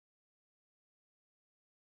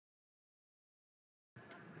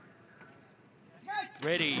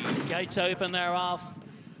Ready, gates open, they're off.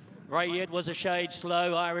 Rayette was a shade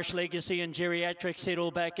slow. Irish Legacy and Geriatric settle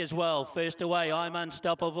back as well. First away, I'm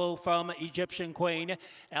Unstoppable from Egyptian Queen.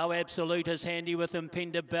 Our Absolute is handy with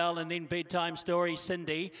Impenda Bell, and then Bedtime Story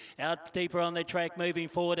Cindy. Out deeper on the track, moving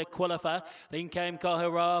forward, Aquilifa. Then came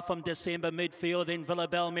Kohiroa from December midfield, then Villa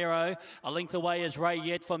Belmiro. A length away is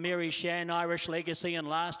Rayette for Mary Shan, Irish Legacy, and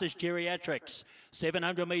last is Geriatrics.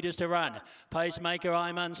 700 metres to run. Pacemaker,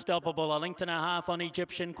 I'm Unstoppable. A length and a half on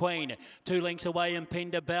Egyptian Queen. 2 lengths away,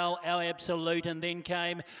 Impenda Bell, Our Absolute, and then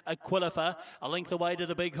came Aquilifa. A length away to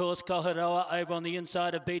the big horse, Kohiroa, over on the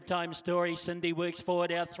inside of Bedtime Story. Cindy works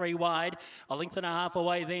forward, out 3 wide. A length and a half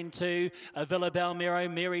away then to Villa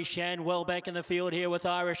Belmiro, Mary Shan, well back in the field here with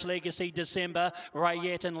Irish Legacy, December,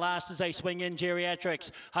 Rayette, and last as they swing in,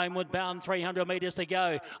 Geriatrics. Homeward bound, 300 metres to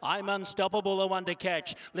go. I'm Unstoppable, the one to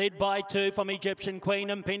catch. Led by 2 from Egyptian Queen,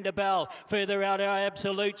 Impenda Bell. Further out, Our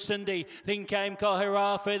Absolute, Cindy. Then came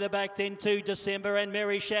Kohiroa, further back then to December and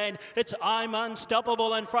Mary Shan. It's I'm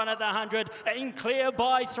Unstoppable in front of the 100 and clear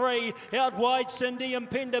by 3. Out wide, Cindy,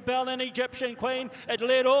 Impenda Bell and Egyptian Queen. It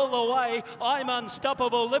led all the way. I'm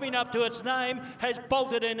Unstoppable, living up to its name, has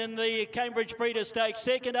bolted in the Cambridge Breeder Stakes.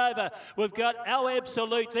 Second over, we've got Our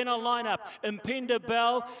Absolute, then a lineup. Impenda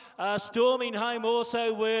Bell, storming home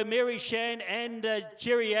also were Mary Shan and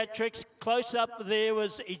Geriatrics. Close up there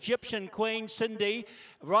was Egyptian Queen, Cindy.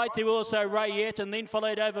 Right there also Rayette, and then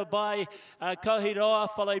followed over by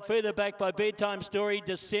Kohiroa, followed further back by Bedtime Story,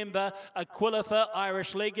 December, Aquilifa,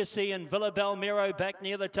 Irish Legacy, and Villa Belmiro back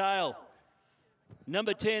near the tail.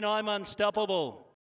 Number 10, I'm Unstoppable.